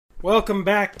Welcome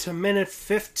back to Minute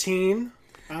 15.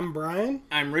 I'm Brian.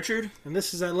 I'm Richard. And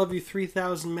this is I Love You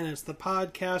 3000 Minutes, the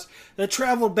podcast that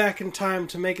traveled back in time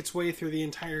to make its way through the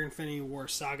entire Infinity War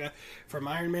saga, from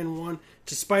Iron Man 1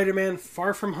 to Spider-Man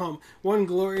Far From Home, one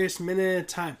glorious minute at a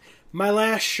time. My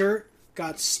last shirt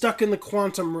got stuck in the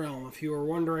quantum realm, if you were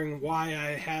wondering why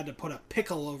I had to put a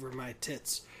pickle over my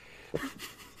tits.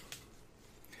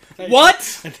 What?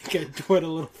 I think I went a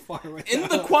little far with that. In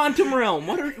the quantum realm.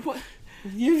 What?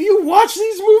 Have you watched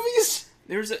these movies?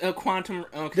 There's a quantum...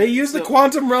 Okay, they use the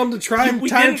quantum realm to try and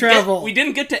time travel. We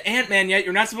didn't get to Ant-Man yet.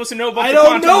 You're not supposed to know about the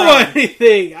quantum realm. I don't know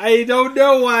anything. I don't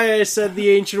know why I said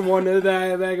the Ancient One or the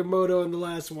Agamotto in the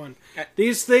last one.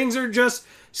 These things are just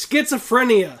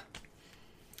schizophrenia.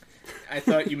 I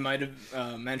thought you might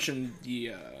have mentioned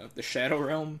the Shadow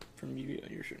Realm from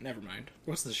Yu-Gi-Oh! Never mind.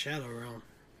 What's the Shadow Realm?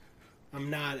 I'm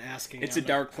not asking. It's a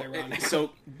dark place.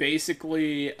 So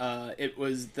basically, it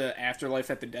was the afterlife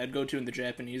that the dead go to in the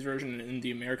Japanese version. And in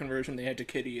the American version, they had to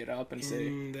kitty it up and say...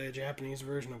 the Japanese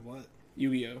version of what?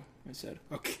 Yu-Gi-Oh! I said.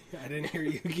 Okay, I didn't hear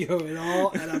Yu-Gi-Oh! At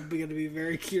all, and I'm going to be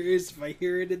very curious if I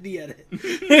hear it in the edit.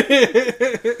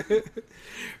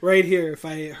 Right here, if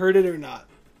I heard it or not.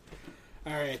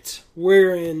 Alright,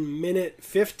 we're in minute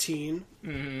 15.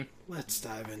 Mm-hmm. Let's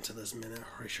dive into this minute,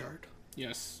 Richard.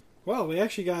 Yes. Well, we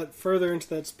actually got further into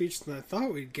that speech than I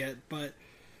thought we'd get, but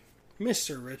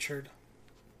Mr. Richard,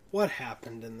 what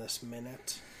happened in this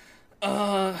minute?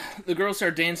 The girls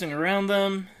start dancing around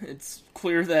them. It's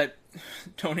clear that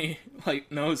Tony,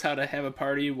 knows how to have a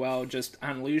party while just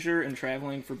on leisure and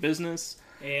traveling for business.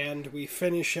 And we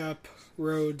finish up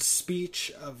Rhodes'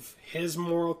 speech of his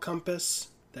moral compass,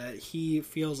 that he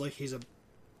feels like he's a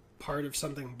part of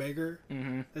something bigger,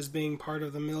 as being part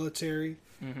of the military.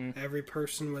 Every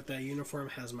person with that uniform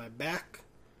has my back.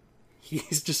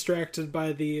 He's distracted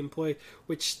by the employee,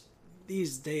 which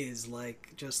these days,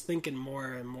 just thinking more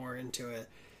and more into it,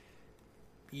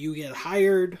 you get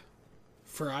hired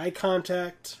for eye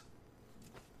contact,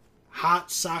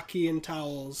 hot sake and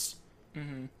towels,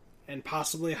 and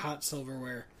possibly hot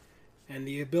silverware, and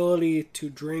the ability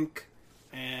to drink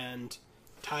and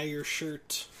tie your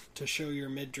shirt to show your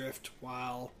midriff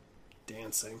while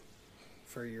dancing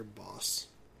for your boss.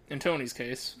 In Tony's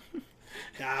case.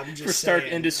 Yeah, I'm just for saying,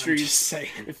 Stark Industries, I'm just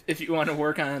saying. If you want to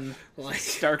work on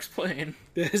Stark's plane.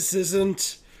 This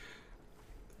isn't...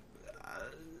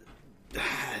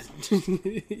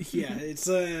 yeah, it's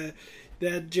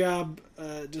that job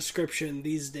description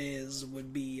these days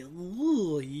would be,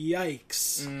 ooh,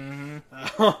 yikes.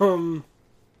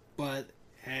 But,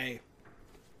 hey,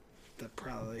 that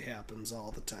probably happens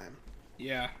all the time.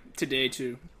 Yeah, today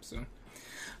too, so...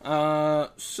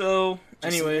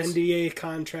 anyways, NDA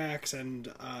contracts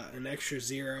and an extra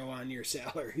zero on your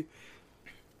salary.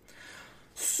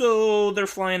 So they're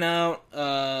flying out.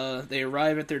 They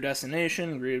arrive at their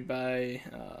destination, greeted by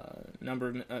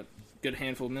a good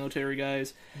handful of military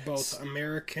guys, both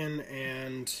American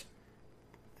and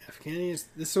Afghanis.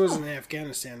 This was in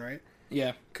Afghanistan, right?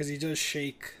 Yeah, because he does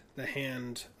shake the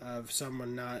hand of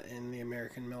someone not in the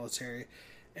American military,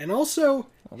 and also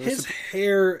his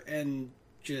hair and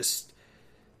just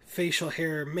facial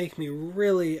hair make me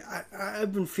really...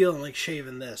 I've been feeling like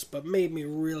shaving this, but made me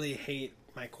really hate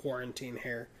my quarantine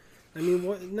hair. I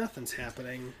mean, nothing's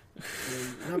happening.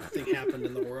 Nothing happened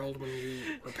in the world when you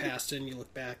were past it and you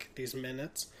look back at these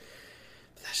minutes.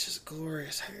 But that's just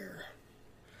glorious hair.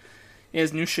 He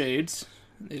has new shades.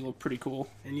 They look pretty cool.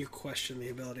 And you question the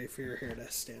ability for your hair to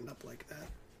stand up like that.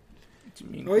 What do you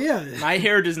mean? Oh, yeah. My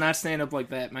hair does not stand up like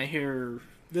that. My hair...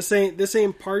 This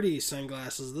ain't party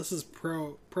sunglasses. This is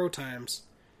pro times.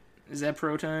 Is that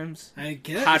pro times? I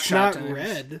guess. Hot it's shot not times.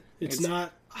 red. It's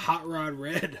not hot rod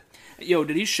red. Yo,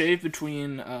 did he shave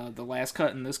between the last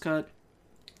cut and this cut?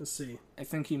 Let's see. I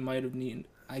think he might have needed...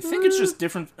 I think it's just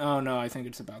different... Oh, no, I think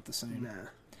it's about the same. Nah.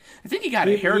 I think he got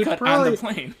a haircut on the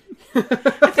plane.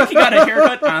 I think he got a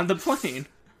haircut on the plane.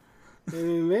 I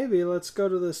mean, maybe. Let's go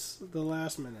to the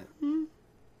last minute.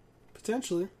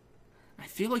 Potentially. I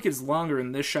feel like it's longer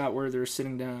in this shot where they're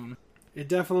sitting down. It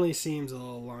definitely seems a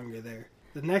little longer there.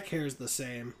 The neck hair is the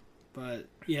same, but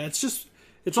yeah, it's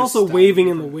also waving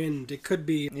in the wind. It could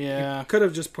be. Yeah. It could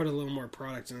have just put a little more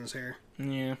product in his hair.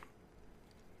 Yeah.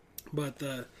 But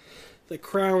the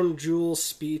crown jewel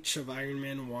speech of Iron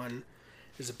Man 1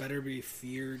 is it better be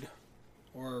feared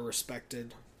or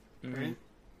respected, right?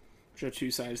 Which are two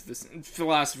sides of this.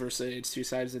 Philosophers say it's two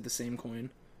sides of the same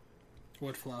coin.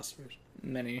 What philosophers?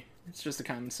 Many. It's just a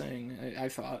common saying. I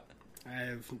thought.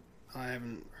 I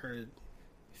haven't heard.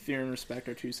 Fear and respect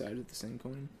are two sides of the same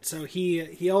coin. So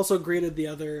he also greeted the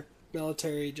other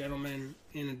military gentlemen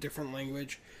in a different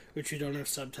language, which we don't have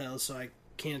subtitles, so I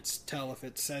can't tell if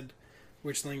it said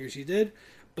which language he did,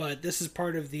 but this is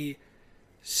part of the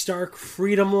Stark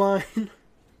Freedom Line.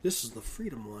 This is the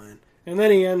Freedom Line. And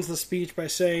then he ends the speech by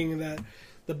saying that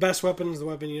the best weapon is the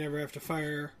weapon you never have to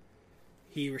fire.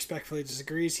 He respectfully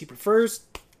disagrees. He prefers...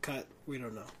 Cut. We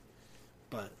don't know.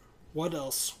 But what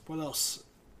else? What else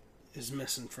is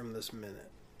missing from this minute?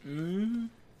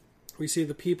 We see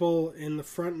the people in the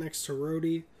front next to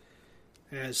Rhodey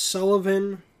as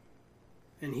Sullivan,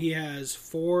 and he has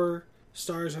 4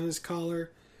 stars on his collar.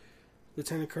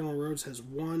 Lieutenant Colonel Rhodes has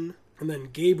 1. And then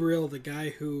Gabriel, the guy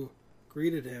who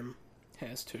greeted him...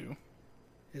 Has 2.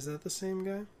 Is that the same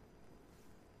guy?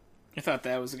 I thought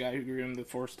that was the guy who greeted him the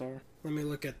 4-star. Let me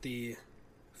look at the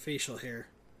facial hair.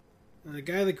 And the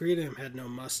guy that greeted him had no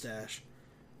mustache,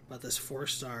 but this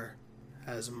 4-star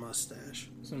has a mustache.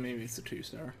 So maybe it's a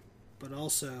 2-star. But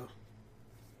also,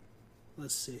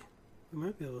 let's see. We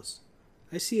might be able to...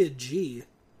 I see a G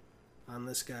on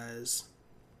this guy's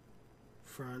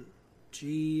front.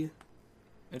 G...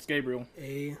 It's Gabriel.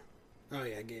 A... Oh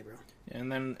yeah, Gabriel.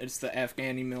 And then it's the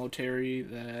Afghani military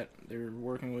that they're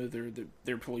working with, or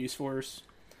their police force.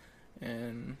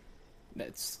 And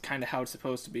that's kind of how it's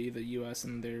supposed to be, the U.S.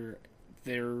 and their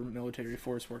military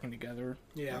force working together.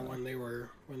 Yeah, when they were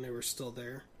still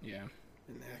there. Yeah.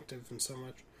 And active and so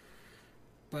much.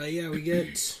 But yeah, we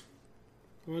get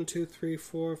 1, 2, 3,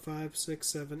 4, 5, 6,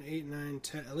 7, 8, 9,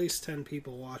 10, at least 10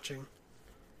 people watching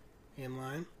in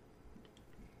line.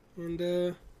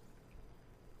 And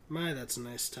my, that's a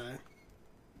nice tie.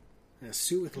 And a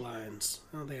suit with lines.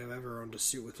 I don't think I've ever owned a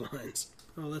suit with lines.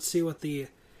 Oh, let's see what the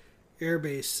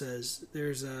airbase says.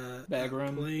 There's a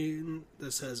plane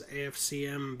that says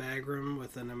AFCM Bagram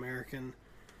with an American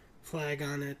flag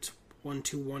on it.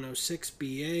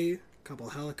 12106BA. A couple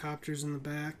helicopters in the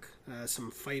back.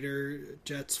 Some fighter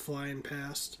jets flying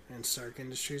past. And Stark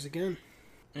Industries again.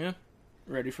 Yeah.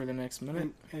 Ready for the next minute.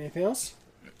 Anything else?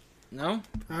 No.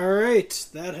 Alright.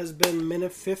 That has been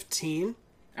minute 15.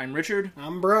 I'm Richard.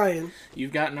 I'm Brian.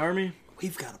 You've got an army.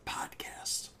 We've got a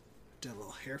podcast. Did a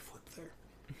little hair flip there.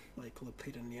 Like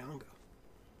Lupita Nyong'o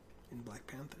in Black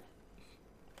Panther.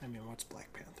 I mean, what's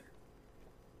Black Panther?